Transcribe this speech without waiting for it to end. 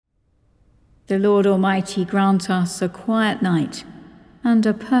The Lord Almighty grant us a quiet night and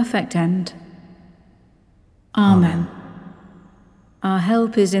a perfect end. Amen. Our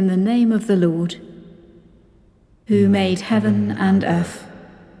help is in the name of the Lord, who made heaven and earth.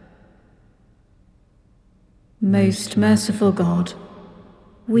 Most merciful God,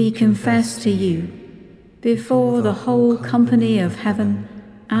 we confess to you, before the whole company of heaven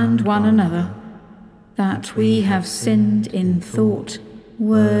and one another, that we have sinned in thought,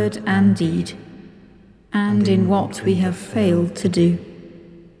 word, and deed, and in what we have failed to do.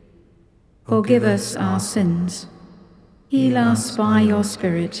 Forgive us our sins, heal us by your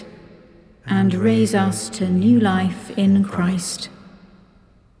Spirit, and raise us to new life in Christ.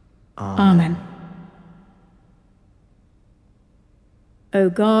 Amen. O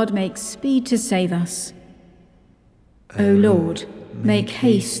God, make speed to save us. O Lord, make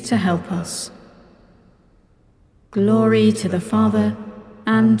haste to help us. Glory to the Father,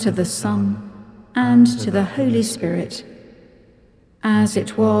 and to the Son, and to the Holy Spirit, as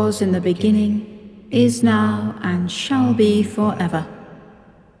it was in the beginning, is now, and shall be forever.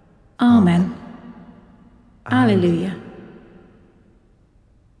 Amen. Alleluia.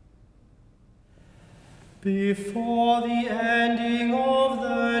 Before the ending of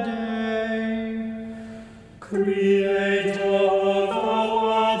the day, Creator of the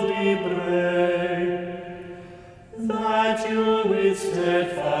world, we pray, that you with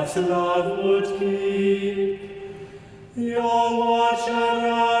steadfast love would keep your watch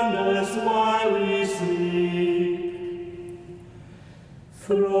around us while we sleep.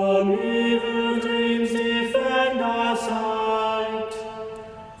 From evil dreams defend our sight,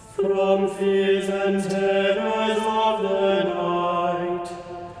 from fears and terrors of the night.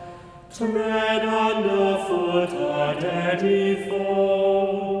 Tread underfoot our deadly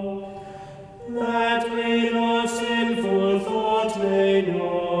foe, that we no sinful thought may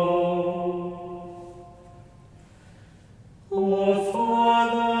know. O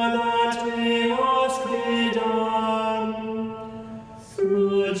Father, that we ask thee done,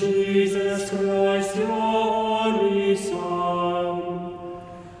 through Jesus Christ, your only Son,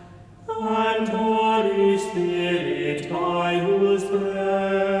 and Holy Spirit, by whose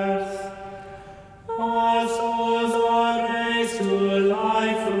breath our souls are raised to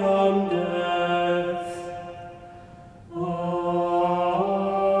life from death. Amen.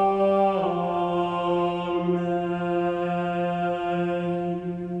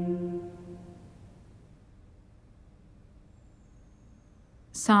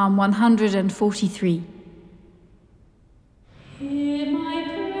 Psalm 143. Hear my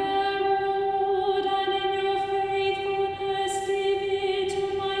prayer, O Lord, and in your faithfulness give ear to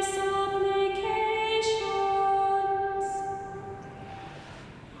my supplications.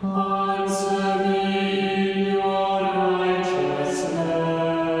 Answer me in your righteousness.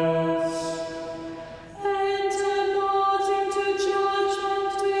 Enter not into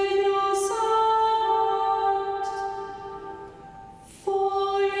judgment with your servant,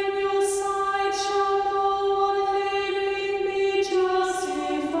 for in your sight shall no one living be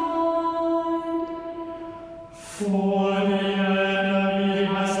justified. For the enemy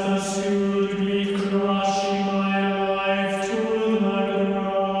has pursued me, crushing my life to the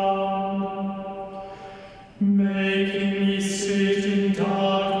ground, making me sit in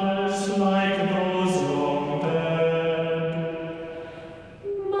darkness like those long dead.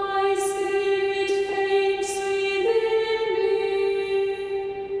 My spirit faints within me.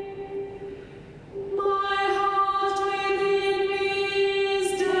 My heart within me is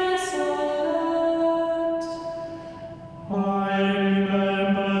desolate. I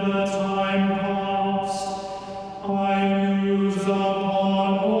remember the time past, I muse upon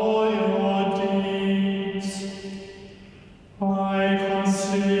all your deeds. I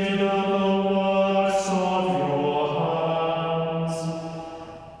consider the works of your hands.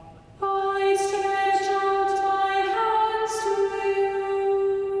 I stretch out my hands to you.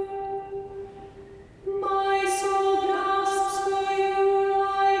 My soul gasps for you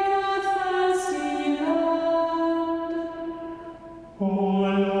like a thirsty land. O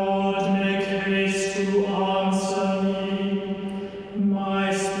Lord, make haste to answer me. My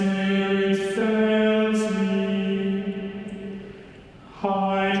spirit fails me.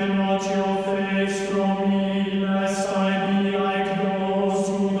 Hide not your face from me, lest I be like those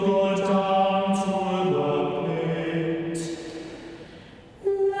who go down to the pit.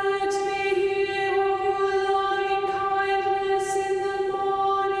 Let me hear of your loving kindness in the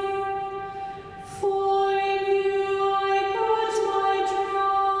morning, for in you I put my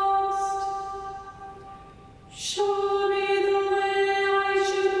trust. Show me the way I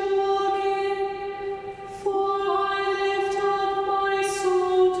should walk in, for I lift up my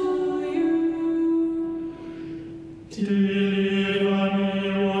soul to you. Deliver me,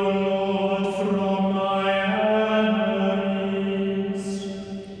 O Lord, from my enemies,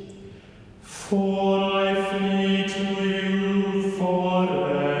 for I flee to you for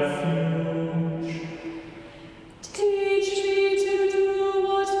refuge. Teach me to do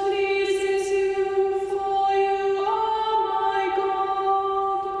what pleases you, for you are my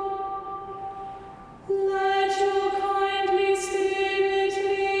God. Let your kindly spirit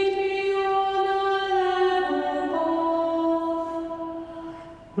lead me on a level path.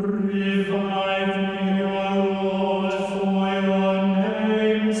 Revive me, O Lord, for your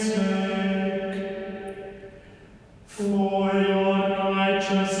name's sake. For your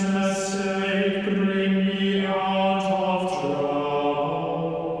righteousness' sake, bring me out of trouble.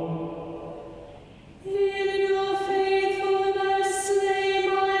 In your faithfulness, slay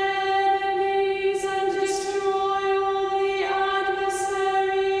my enemies and destroy all the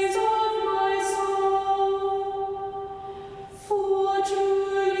adversaries of my soul. For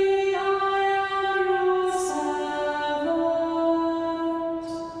truly I am your servant.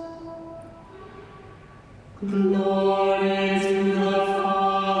 Glory to the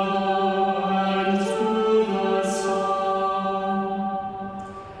Father and to the Son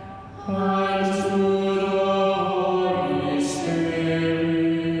and to the Holy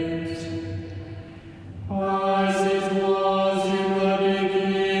Spirit, as it was in the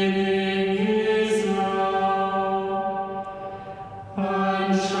beginning, is now,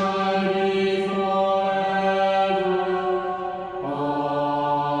 and shall be forever.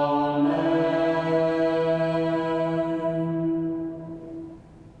 Amen.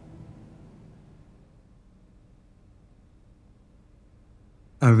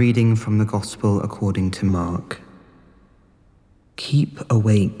 A reading from the Gospel according to Mark. Keep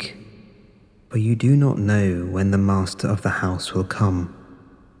awake, for you do not know when the master of the house will come,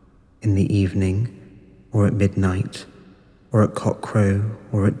 in the evening, or at midnight, or at cockcrow,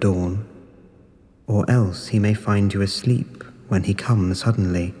 or at dawn, or else he may find you asleep when he comes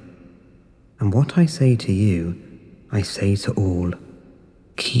suddenly. And what I say to you, I say to all,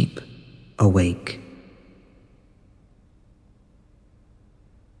 keep awake.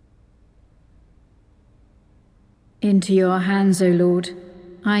 Into your hands, O Lord,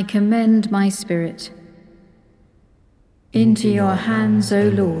 I commend my spirit. Into your hands, O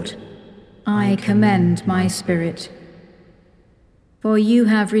Lord, I commend my spirit. For you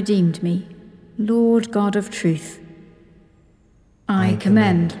have redeemed me, Lord God of truth. I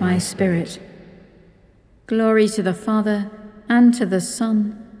commend my spirit. Glory to the Father, and to the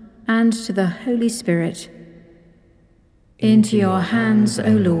Son, and to the Holy Spirit. Into your hands, O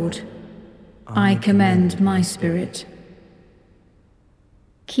Lord, I commend my spirit.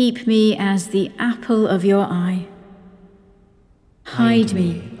 Keep me as the apple of your eye. Hide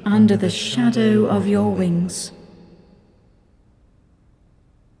me under the shadow of your wings.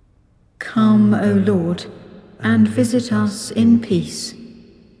 Come, O Lord, and visit us in peace,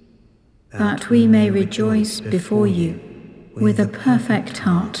 that we may rejoice before you with a perfect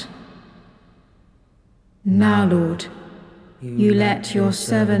heart. Now, Lord, you let your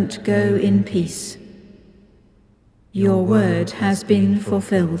servant go in peace. Your word has been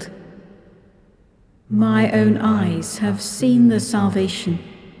fulfilled. My own eyes have seen the salvation,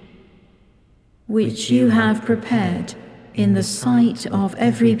 which you have prepared in the sight of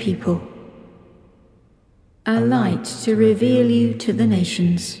every people, a light to reveal you to the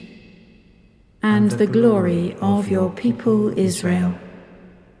nations, and the glory of your people Israel.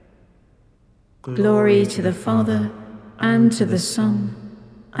 Glory to the Father, and to the Son,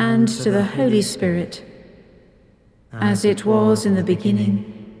 and to the Holy Spirit, as it was in the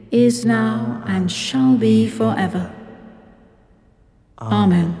beginning, is now, and shall be forever.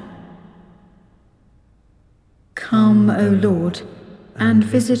 Amen. Come, O Lord, and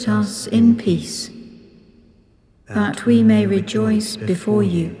visit us in peace, that we may rejoice before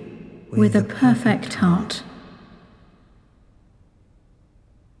you with a perfect heart.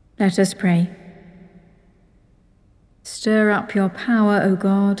 Let us pray. Stir up your power, O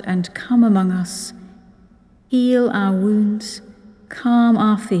God, and come among us. Heal our wounds, calm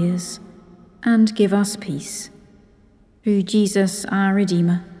our fears, and give us peace. Through Jesus our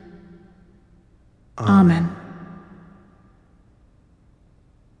Redeemer. Amen.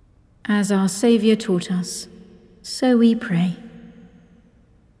 As our Saviour taught us, so we pray.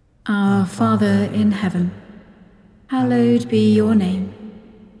 Our Father in heaven, hallowed be your name.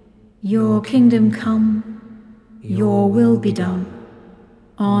 Your kingdom come, your will be done,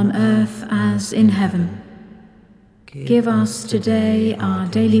 on earth as in heaven. Give us today our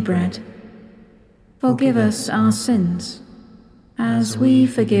daily bread. Forgive us our sins, as we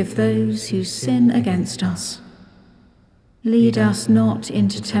forgive those who sin against us. Lead us not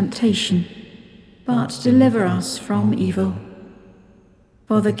into temptation, but deliver us from evil.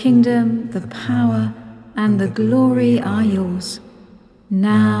 For the kingdom, the power, and the glory are yours,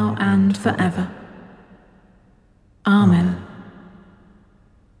 now and forever. Amen.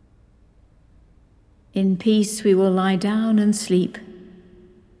 In peace we will lie down and sleep.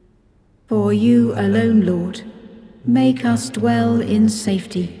 For you alone, Lord, make us dwell in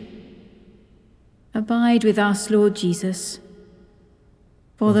safety. Abide with us, Lord Jesus,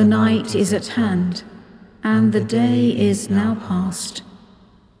 for the night is at hand, and the day is now past.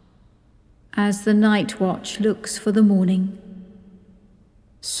 As the night watch looks for the morning,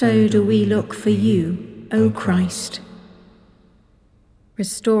 so do we look for you, O Christ.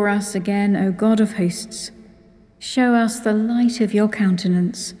 Restore us again, O God of hosts. Show us the light of your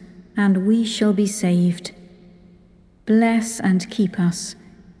countenance, and we shall be saved. Bless and keep us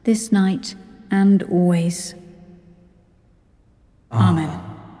this night and always. Amen.